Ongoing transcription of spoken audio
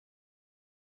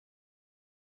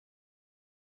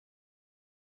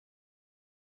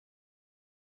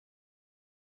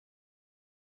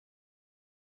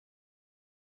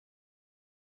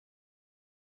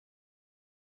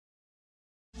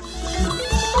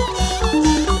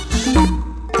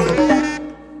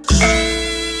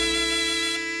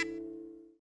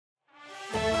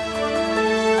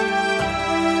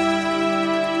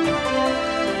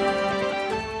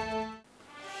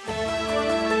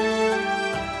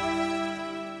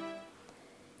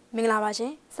င်္ဂလာပါရှ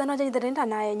င်စံတော်ချိန်သတင်းဌာ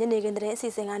နရဲ့ညနေခင်းသတင်း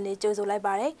အစီအစဉ်ကနေကြိုဆိုလိုက်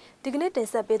ပါတယ်ဒီကနေ့တင်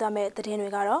ဆက်ပေးသွားမယ့်သတင်းတွေ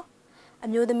ကတော့အ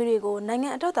မျိုးသမီးတွေကိုနိုင်ငံ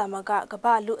အတွက်တာမကကမ္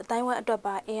ဘာလူအတိုင်းဝိုင်းအတွက်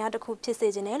ပါအင်အား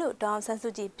တစ်ခုဖြစ်စေခြင်းနဲ့လို့ဒေါအောင်ဆ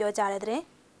န်းစုကြည်ပြောကြားတဲ့သတ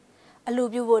င်းအလူ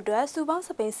ပြုဖို့အတွက်စူပေါင်း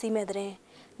စပိန်စီးမဲ့သတင်း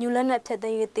ညူလက်နက်ဖြတ်သိ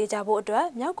မ်းရေးတေချာဖို့အတွက်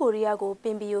မြောက်ကိုရီးယားကို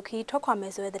ပင်ပီယိုခီထွက်ခွာမ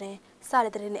ယ်ဆိုတဲ့သတင်းစ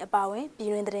တဲ့သတင်းတွေအပါအဝင်ပြည်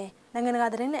တွင်းသတင်းနိုင်ငံတကာ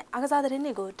သတင်းနဲ့အားကစားသတင်း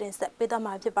တွေကိုတင်ဆက်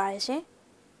ပေးသွားမှာဖြစ်ပါ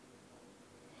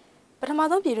တယ်ရှင်ပထမ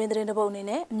ဆုံးပြည်တွင်းသတင်းတစ်ပုဒ်အနေ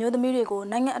နဲ့အမျိုးသမီးတွေ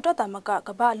ကိုနိုင်ငံအတွက်တာမကက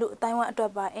မ္ဘာလူအတိုင်းဝိုင်းအတွ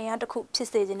က်ပါအင်အား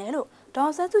တစ်ခုဖြစ်စေခြင်းနဲ့လို့ဒေါ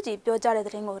အောင်ဆန်းစုကြည်ပြောကြားတဲ့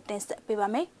သတင်းကိုတင်ဆက်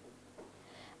ပေးပါမယ်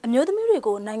။အမျိုးသမီး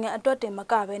တွေကိုနိုင်ငံအတွက်တင်မ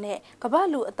ကဘဲနဲ့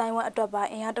ကမ္ဘာလူအတိုင်းဝိုင်း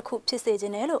အတွက်ပါအင်အားတစ်ခုဖြစ်စေခြ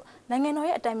င်းနဲ့လို့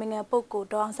နိုင်ငံတော်ရဲ့အတိုင်ပင်ခံပုဂ္ဂိုလ်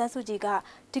ဒေါအောင်ဆန်းစုကြည်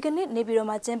ကဒီက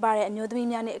နေ့နေပြည်တော်မှာကျင်းပတဲ့အမျိုးသ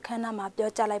မီးများနဲ့အခမ်းအနားမှာပြော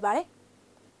ကြားလိုက်ပါတယ်။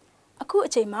အခုအ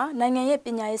ချိန်မှာနိုင်ငံရဲ့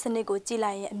ပညာရေးစနစ်ကိုကြည့်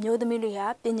လိုက်ရင်အမျိုးသမီး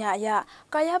တွေဟာပညာအရ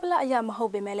ကာယဗလအရမဟု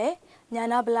တ်ပေမဲ့လ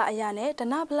ည်းညာနာဗလအရနဲ့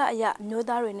ဒနာဗလအရအ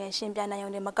မျိုးသားတွေနဲ့ရှင်ပြိုင်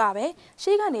နိုင်ုံနဲ့မကပဲ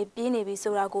ရှေ့ကနေပြေးနေပြီ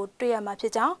ဆိုတာကိုတွေ့ရမှာဖြ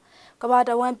စ်ကြောင်းကမ္ဘာ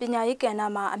တဝန်းပညာရေးကဏ္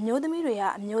ဍမှာအမျိုးသမီး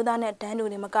တွေဟာအမျိုးသားနဲ့တ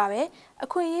န်းတူတွေမကပဲ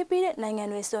အခွင့်အရေးပေးတဲ့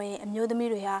နိုင်ငံတွေဆိုရင်အမျိုးသမီး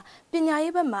တွေဟာပညာ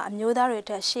ရေးဘက်မှာအမျိုးသား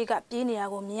တွေထက်ရှေ့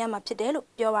ကပြေးနေတာကိုမြင်ရမှာဖြစ်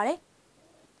တယ်လို့ပြောပါတယ်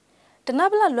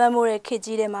ဒနာဗလလွှမ်းမိုးတဲ့ခေတ်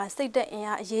ကြီးထဲမှာစိတ်သက်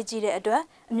အင်အားအရေးကြီးတဲ့အတွက်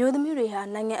အမျိုးသမီး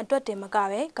တွေဟာနိုင်ငံအတွက်တင်မက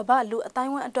ပဲကမ္ဘာလူအ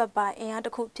တိုင်းဝန်းအတွက်ပါအင်အားတ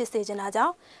စ်ခုဖြစ်စေချင်တာကြော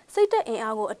င့်စိတ်သက်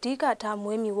အင်အားကိုအဓိကထား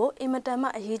မွေးမြူဖို့အင်မတန်မှ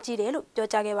အရေးကြီး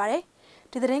တယ်လို့ပြောကြားခဲ့ပါတယ်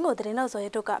။ဒီသတင်းကိုသတင်းတော်စောရဲ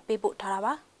တို့ကပေးပို့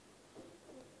ထားတာပါ။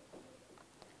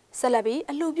ဆက်လက်ပြီး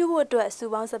အလှပြုဖို့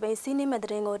အတွက်စူပေါင်းစပိန်စီးနှင်းမဲ့သ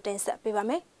တင်းကိုတင်ဆက်ပေးပါ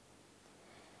မယ်။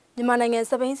မြန်မာ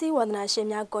နိုင်ငံစပိန်စီးဝါသနာရှင်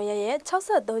များကွန်ရက်ရဲ့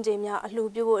63ကြိမ်မြောက်အလှ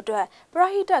ပြုဖို့အတွက်ပရ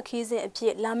ဟိတခီးစဉ်အဖြ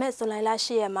စ်လာမယ့်ဇွန်လ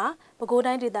10ရက်မှာပဲ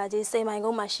ခူးတိုင်းဒေသကြီးစိန်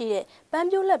မိုင်ကုန်းမှာရှိတဲ့ပ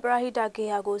န်းပြိုးလက်ပရဟိတကေ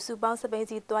ဟာကိုစူပေါင်းစပိန်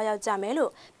စီးတွားရောက်ကြ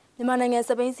မယ်လို့မြန်မာနိုင်ငံ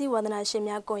စပိန်စီးဝါ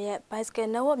သနာရှင်များကွန်ရက် Bicycle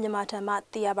Network မြန်မာထံမှ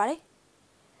သိရပါတယ်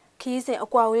။ခီးစဉ်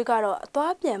အကွာဝေးကတော့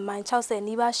အသွားပြန်မိုင်60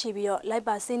နီးပါးရှိပြီးတော့လိုက်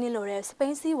ပါစီးနှင်းလို့တဲ့စပိ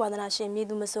န်စီးဝါသနာရှင်မြည်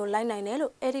သူမဆိုလိုက်နိုင်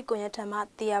တယ်လို့အဲ့ဒီကွန်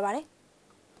ရက်ထံမှသိရပါတယ်။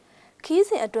ခီးစ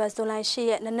ဉ်အတွက်ဇွန်လ10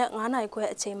ရက်နနက်9:00နာရီ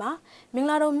ခွဲအချိန်မှာမင်္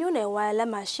ဂလာတုံမြို့နယ်ဝိုင်လက်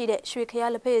မှာရှိတဲ့ရွှေခ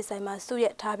ရလက်ဖက်ရည်ဆိုင်မှာစု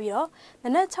ရက်ထားပြီးတော့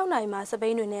နနက်6:00နာရီမှာစပိ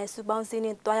န်တွေနဲ့စူပေါင်း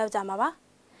စီးနှင်းတွားရောက်ကြမှာပါ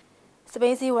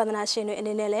စပိန်စီဝါသနာရှင်တွေအ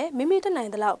နေနဲ့လည်းမိမိတက်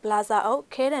နိုင်သလောက်ပလာဇာအုပ်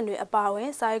ခဲတံတွေအပါအဝင်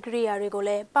စာရေးကရိယာတွေကို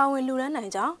လည်းပါဝင်လူရမ်းနို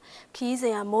င်ကြောင်းခီး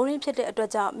စဉ်ဟာမိုးရင်းဖြစ်တဲ့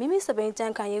အတွက်ကြောင့်မိမိစပိန်ကြံ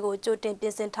ခိုင်ရေးကိုကြိုတင်ပြ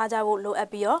င်ဆင်ထားကြဖို့လိုအပ်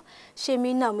ပြီးတော့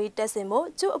ရှေမီနောက်မီတက်ဆင်ဖို့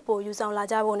ကျုပ်အပေါ်ယူ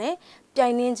ဆောင်လာကြဖို့နဲ့ပြို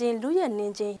င်နှင်းချင်းလူ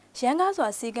ရနှင်းချင်းရန်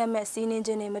ကားစွာစီးကမ်းမဲ့စီးနှင်းချ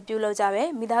င်းတွေမပြုလုပ်ကြပဲ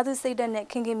မိသားစုစိတ်ဓာတ်နဲ့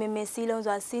ခင်ခင်မင်မင်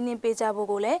စီးလုံးစွာစီးနှင်း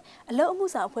ပေးကြဖို့ကိုလည်းအလုပ်အ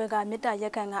မှုဆောင်အဖွဲ့ကမြစ်တာ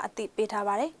ရက်ခံကအသိပေး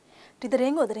ထားပါတယ်ဒီသတ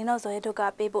င်းကိုသတင်းတော်စောရဲတို့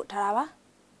ကပေးပို့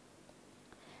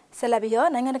ထားတာပါဆက်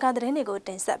လက်ပြီးတော့နိုင်ငံတကာသတင်းတွေကို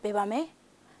တင်ဆက်ပေးပါမယ်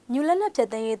။ညူလက်နက်ဖြတ်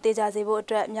သိမ်းရေးတေချာစေဖို့အ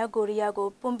တွက်မြောက်ကိုရီးယားကို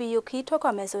ပွန်ပီ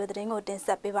ယိုခီထွက်ခွာမယ်ဆိုတဲ့သတင်းကိုတင်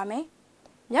ဆက်ပေးပါမယ်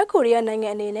။မြောက်ကိုရီးယားနိုင်ငံ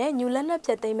အနေနဲ့ညူလက်နက်ဖြ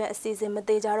တ်သိမ်းမဲ့အစီအစဉ်မ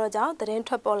တေချာတော့ကြောင်းသတ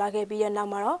င်းထွက်ပေါ်လာခဲ့ပြီးတဲ့နောက်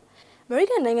မှာတော့အမေရိ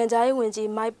ကန်နိုင်ငံသားရေး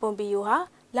ဝန်ကြီးမိုက်ပွန်ပီ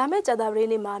ယိုဟာလာမယ့်ကြာသပ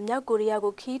တေးနေ့မှာမြောက်ကိုရီးယား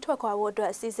ကိုခီးထွက်ခွာဖို့အတွက်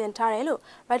အစီအစဉ်ထား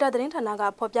တယ်လို့ရိုက်တာသတင်းဌာန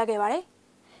ကဖော်ပြခဲ့ပါတယ်။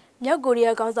မြောက်ကိုရီး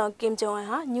ယားခေါင်းဆောင်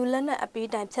ကင်ဂျုံအွန်ဟာညူလက်နက်အ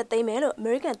ပီးတိုင်ဖြတ်သိမ်းမယ်လို့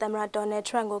အမေရိကန်သမ္မတဒေါ်နယ်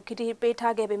ထရန့်ကိုကတိပေး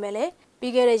ထားခဲ့ပေမဲ့လ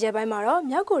ည်းပြီးခဲ့တဲ့ရက်ပိုင်း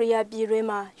မှာတော့မြောက်ကိုရီးယားပြည်တွ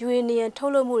င်းမှာယူရေနီယံထု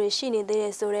တ်လုပ်မှုတွေရှိနေသေး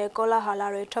တယ်ဆိုတဲ့ကောလာဟာလာ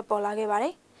တွေထွက်ပေါ်လာခဲ့ပါ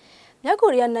တယ်။မြောက်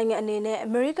ကိုရီးယားနိုင်ငံအနေနဲ့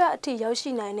အမေရိကအထိရောက်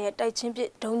ရှိနိုင်တဲ့တိုက်ချင်းပစ်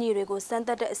ဒုံးကျည်တွေကိုစမ်း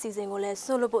သပ်တဲ့အစီအစဉ်ကိုလည်း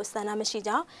ဆွလို့ဖို့ဆန္ဒမရှိ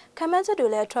ကြောင်းခံမှန်းချက်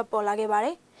တွေလည်းထွက်ပေါ်လာခဲ့ပါ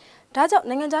တယ်။ဒါကြော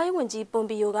င့်နိုင်ငံသားရေး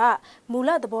ဝန်ကြီးပွန်ပီယိုကမူလ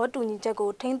သဘောတူညီချက်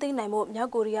ကိုထိန်းသိမ်းနိုင်ဖို့မြောက်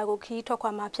ကိုရီးယားကို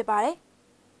ခီးထွက်ခွာမှာဖြစ်ပါတယ်။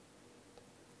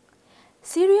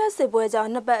ဆီးရီးယားစစ်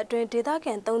ပွဲကြောင့်နှစ်ပတ်အတွင်းဒေသ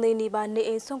ခံ3သိန်းနီး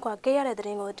ပါးနေအိမ်ဆွန့်ခွာခဲ့ရတဲ့တဲ့တ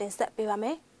င်ကိုတင်ဆက်ပေးပါ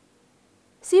မယ်။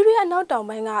ဆီးရီးယားအနောက်တောင်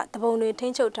ပိုင်းကတပုံတွေထိ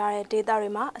န်းချုပ်ထားတဲ့ဒေသတွေ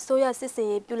မှာအစိုးရစစ်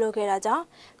စင်ရေးပြုလုပ်ခဲ့တာကြော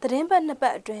င့်သတင်းပတ်နှစ်ပ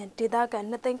တ်အတွင်းဒေသခံ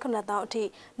2,900,000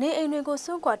အထိနေအိမ်တွေ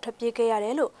ကိုဆွန့်ခွာထွက်ပြေးခဲ့ရတ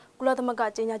ယ်လို့ကုလသမဂ္ဂ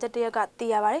ကြေညာချက်တရက်ကသိ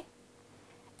ရပါတယ်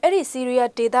။အဲ့ဒီဆီး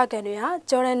ရီးယားဒေသခံတွေဟာ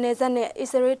ဂျော်ဒန်နယ်စပ်နဲ့အစ္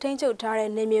စရေးထိန်းချုပ်ထားတဲ့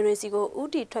နေမြေတွေစီကိုဥ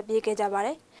တီထွက်ပြေး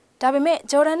ခဲ့ကြပါတယ်။ဒါပေ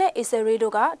မဲ့ဂျော်ဒန်နဲ့အစ္စ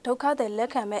ရေးတို့ကဒုက္ခသည်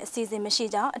လက်ခံမဲ့အစီအစဉ်မ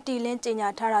ရှိကြောင်းအတီလင်းကြေညာ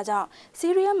ထားတာကြောင့်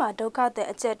ဆီးရီးယားမှာဒုက္ခသည်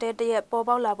အကျပ်တဲတ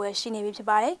ရက်ပေါ်ပေါက်လာပွဲရှိနေ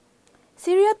ပြီဖြစ်ပါတယ်။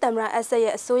ဆီးရီးယားသမ္မတအဆက်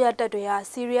ရဲ့အစိုးရတပ်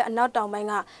တွေဟာဆီးရီးယားအနောက်တောင်ပို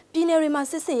င်းကပြည်နယ်တွေ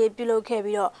မှာစစ်စင်ရေးပြုလုပ်ခဲ့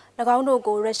ပြီးတော့၎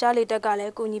င်းတို့ကိုရုရှားလေတပ်က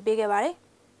လည်းကူညီပေးခဲ့ပါတယ်။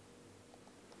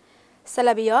ဆက်လ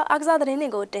က်ပြီးတော့အားကစားသတင်း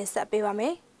တွေကိုတင်ဆက်ပေးပါမ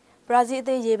ယ်။ဘရာဇီးအသ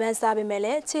င်းရေပန်းစားပေမဲ့လ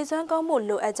ည်းခြေစွမ်းကောင်းမှု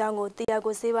လိုအပ်ကြောင်းကိုတီယာ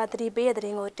ကိုဆေးပါသတိပေးတဲ့သ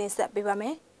တင်းကိုတင်ဆက်ပေးပါ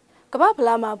မယ်။ကမ္ဘာဖ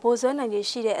လားမှာဘိုးဆွဲနိုင်ကြီး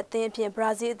ရှိတဲ့အသင်းအဖြစ်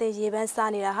ဘရာဇီးအသင်းရေပ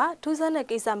န်းစားနေတာဟာထူးဆန်းတဲ့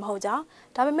ကိစ္စမဟုတ်ကြော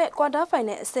င်းဒါပေမဲ့ကွာတာဖိုင်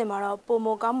နယ်အဆင့်မှာတော့ပုံ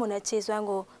မကောင်းမွန်တဲ့ခြေစွမ်း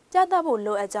ကိုပြသဖို့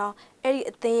လိုအပ်ကြောင်းအဲ့ဒီ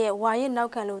အသင်းရဲ့ဝါရင်နော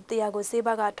က်ခံလို့တရားကိုဆေး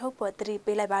ပါကထုတ်ဖော်သတိ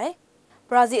ပေးလိုက်ပါတယ်။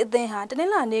ဘရာဇီးအသင်းဟာတ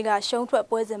နင်္လာနေ့က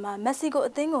ရှုံးထွက်ပွဲစဉ်မှာမက္ဆီကို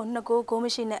အသင်းကို2ဂိုး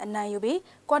မရှိနဲ့အ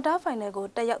နိုင်ယူပြီးကွာတာဖိုင်နယ်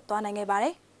ကိုတက်ရောက်သွားနိုင်ခဲ့ပါတ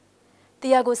ယ်။ တီ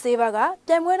ယာဂိုဆေးဗာက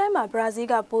ပြိုင်ပွဲတိုင်းမှာဘရာဇီး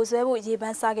ကပိုဆွဲဖို့ရေပ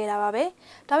န်းစားခဲ့တာပါပဲ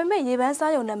ဒါပေမဲ့ရေပန်း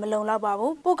စားရုံနဲ့မလုံလောက်ပါ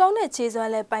ဘူးပိုကောင်းတဲ့ခြေစွ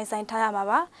မ်းလည်းပိုင်ဆိုင်ထားရမှာ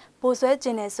ပါပိုဆွဲကျ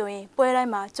င်နေဆိုရင်ပွဲတို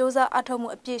င်းမှာစ조사အထောက်မှု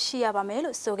အပြည့်ရှိရပါမယ်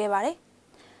လို့ဆိုခဲ့ပါတယ်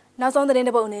နောက်ဆုံးသတင်းတ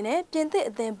စ်ပုဒ်အနေနဲ့ပြင်သစ်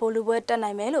အသင်းဘိုလူပွဲတက်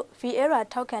နိုင်မယ်လို့ Vieira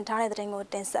ထောက်ခံထားတဲ့သတင်းကို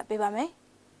တင်ဆက်ပေးပါမယ်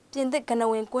ပြင်သစ်ကန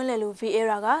ဝင်ကွင်းလယ်လူ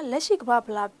Vieira ကလက်ရှိကမ္ဘာဖ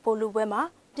လားဘိုလူပွဲမှာ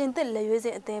ပြင်သစ်လက်ရွေးစ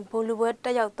င်အသင်းဘိုလူပွဲတ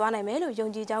က်ရောက်သွားနိုင်မယ်လို့ယုံ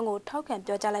ကြည်ကြောင်းကိုထောက်ခံ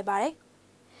ပြောကြားလိုက်ပါတယ်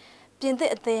ပြင်သ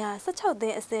စ်အသင်းဟာ16သ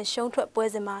င်းအဆင့်ရှုံးထွက်ပွဲ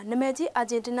စဉ်မှာနာမည်ကြီးအာ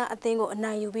ဂျင်တီးနားအသင်းကိုအ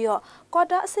နိုင်ယူပြီးတော့ကွာ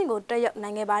တာအဆင့်ကိုတက်ရောက်နို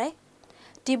င်ခဲ့ပါတယ်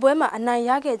။ဒီပွဲမှာအနိုင်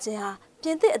ရခဲ့ခြင်းဟာပြ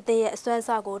င်သစ်အသင်းရဲ့အစွမ်း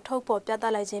စားကိုထုတ်ဖော်ပြသ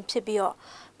လိုက်ခြင်းဖြစ်ပြီးတော့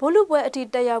ဘိုလူပွဲအထိ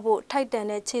တက်ရောက်ဖို့ထိုက်တန်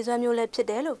တဲ့ခြေစွမ်းမျိုးလည်းဖြစ်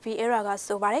တယ်လို့ Vieira က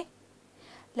ဆိုပါတယ်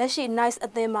။လက်ရှိ Nice အ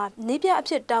သင်းမှာနီးပြအ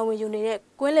ဖြစ်တာဝန်ယူနေတဲ့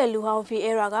ကွင်းလယ်လူဟောင်း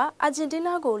Vieira ကအာဂျင်တီး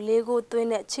နားကို၄ဂိုးသွင်း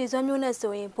တဲ့ခြေစွမ်းမျိုးနဲ့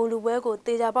ဆိုရင်ဘိုလူပွဲကို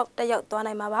တေချာပေါက်တက်ရောက်သွား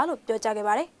နိုင်မှာပါလို့ပြောကြားခဲ့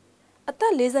ပါတယ်။အသ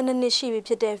က်42နှစ်ရှိပြီ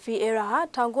ဖြစ်တဲ့ Vieira ဟာ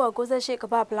1998က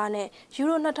မ္ဘာဖလားနဲ့ယူ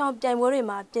ရို2000ပြိုင်ပွဲတွေ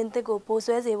မှာပြင်သစ်ကိုပို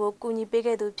ဆွဲစေဖို့ကူညီပေး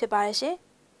ခဲ့သူဖြစ်ပါတယ်ရှင်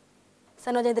။စံ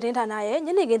တော်ချိန်သတင်းဌာနရဲ့ည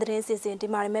နေခင်းသတင်းစီစဉ်ဒီ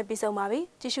မှာပဲပြီးဆုံးပါပြီ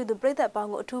။ကြည့်ရှုသူပရိသတ်ပေါင်း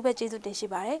ကိုအထူးပဲကျေးဇူးတင်ရှိ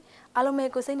ပါတယ်။အားလုံးပဲ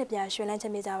ကိုစိတ်နှပြရွှင်လန်းချ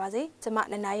မ်းမြေကြပါစေ။ကျွန်မ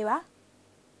နန္ဒာရေးပါ။